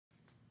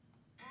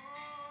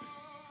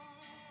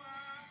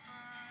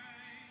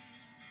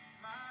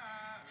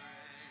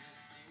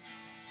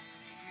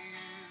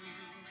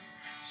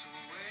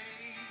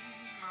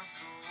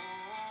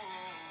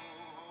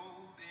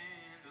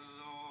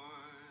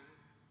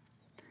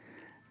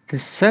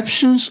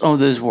Deceptions of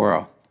this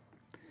world.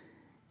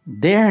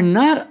 They are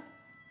not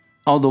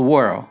of the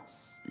world,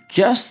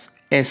 just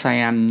as I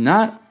am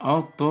not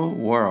of the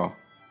world.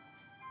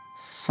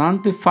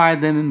 Sanctify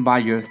them by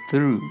your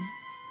truth.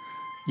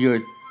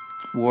 Your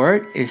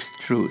word is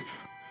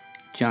truth.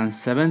 John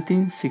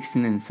 17,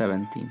 16, and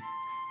 17.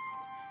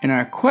 In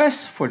our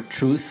quest for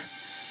truth,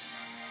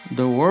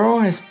 the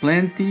world has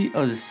plenty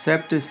of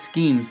deceptive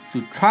schemes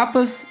to trap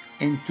us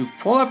into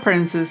false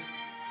appearances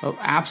of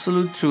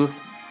absolute truth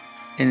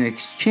in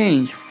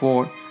exchange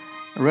for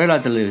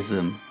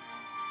relativism.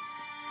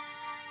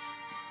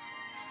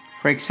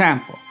 For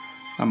example,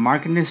 the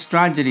marketing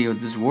strategy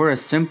of this world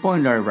is simple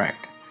and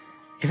direct.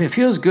 If it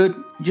feels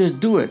good, just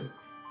do it.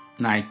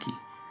 Nike.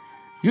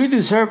 You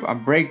deserve a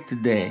break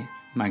today.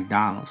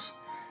 McDonald's.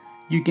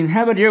 You can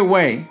have it your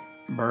way.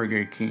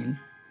 Burger King.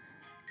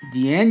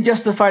 The end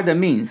justifies the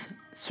means.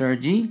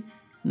 Sergei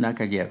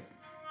Nakayev.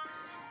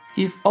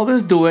 If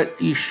others do it,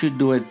 you should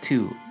do it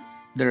too.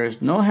 There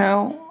is no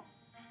hell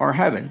or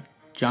heaven.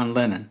 John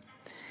Lennon.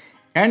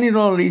 And it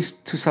all leads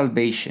to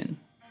salvation.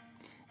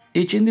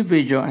 Each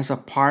individual has a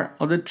part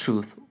of the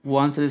truth.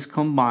 Once it is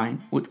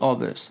combined with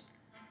others,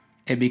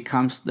 it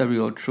becomes the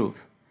real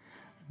truth.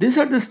 These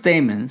are the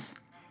statements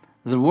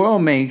the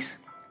world makes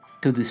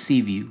to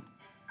deceive you.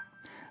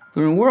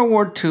 During World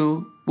War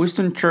II,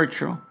 Winston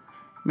Churchill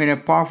made a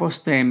powerful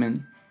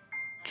statement: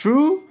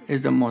 "Truth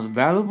is the most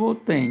valuable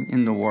thing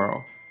in the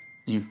world."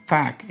 In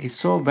fact, it's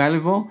so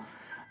valuable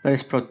that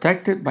it's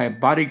protected by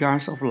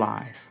bodyguards of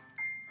lies.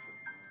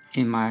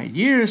 In my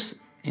years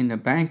in the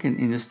banking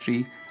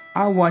industry,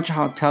 I watched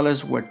how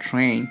tellers were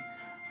trained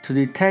to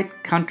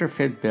detect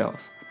counterfeit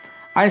bills.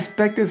 I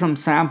expected some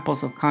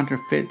samples of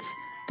counterfeits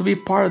to be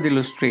part of the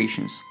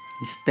illustrations.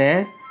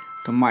 Instead,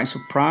 to my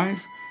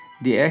surprise,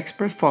 the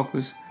experts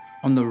focused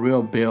on the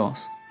real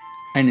bills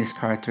and its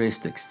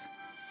characteristics.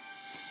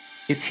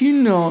 If you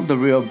know the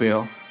real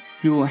bill,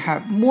 you will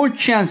have more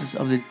chances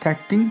of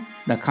detecting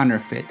the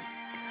counterfeit.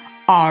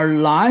 Our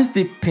lives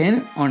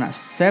depend on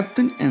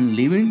accepting and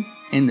living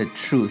in the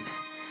truth.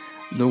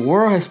 The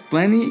world has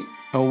plenty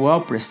of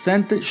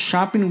well-presented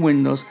shopping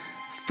windows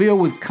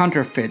filled with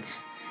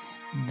counterfeits.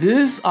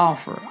 These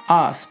offer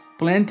us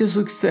plenty of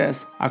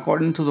success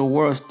according to the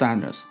world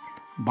standards.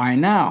 Buy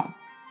now,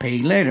 pay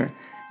later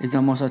is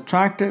the most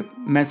attractive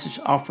message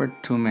offered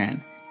to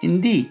men.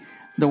 Indeed,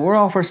 the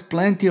world offers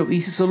plenty of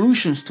easy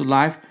solutions to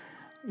life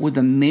with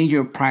a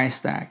major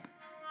price tag: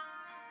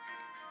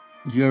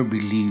 your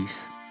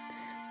beliefs.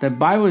 The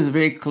Bible is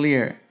very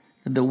clear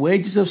that the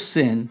wages of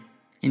sin,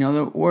 in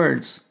other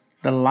words,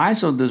 the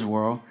lies of this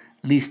world,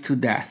 leads to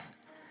death.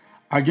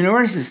 Our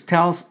universities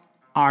tells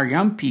our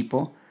young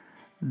people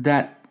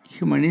that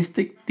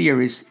humanistic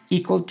theories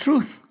equal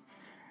truth.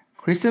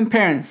 Christian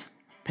parents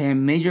pay a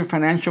major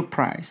financial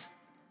price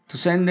to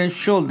send their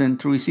children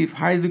to receive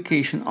higher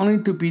education,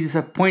 only to be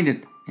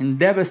disappointed and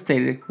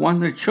devastated once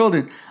their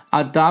children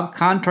adopt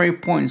contrary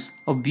points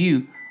of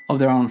view of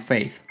their own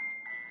faith.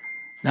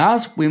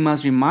 Thus, we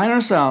must remind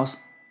ourselves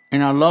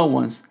and our loved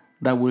ones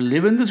that we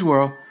live in this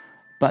world,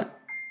 but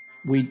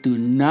we do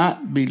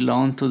not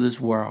belong to this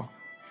world,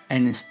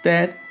 and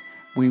instead,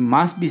 we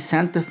must be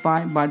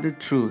sanctified by the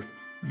truth,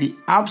 the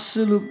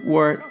absolute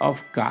Word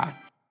of God.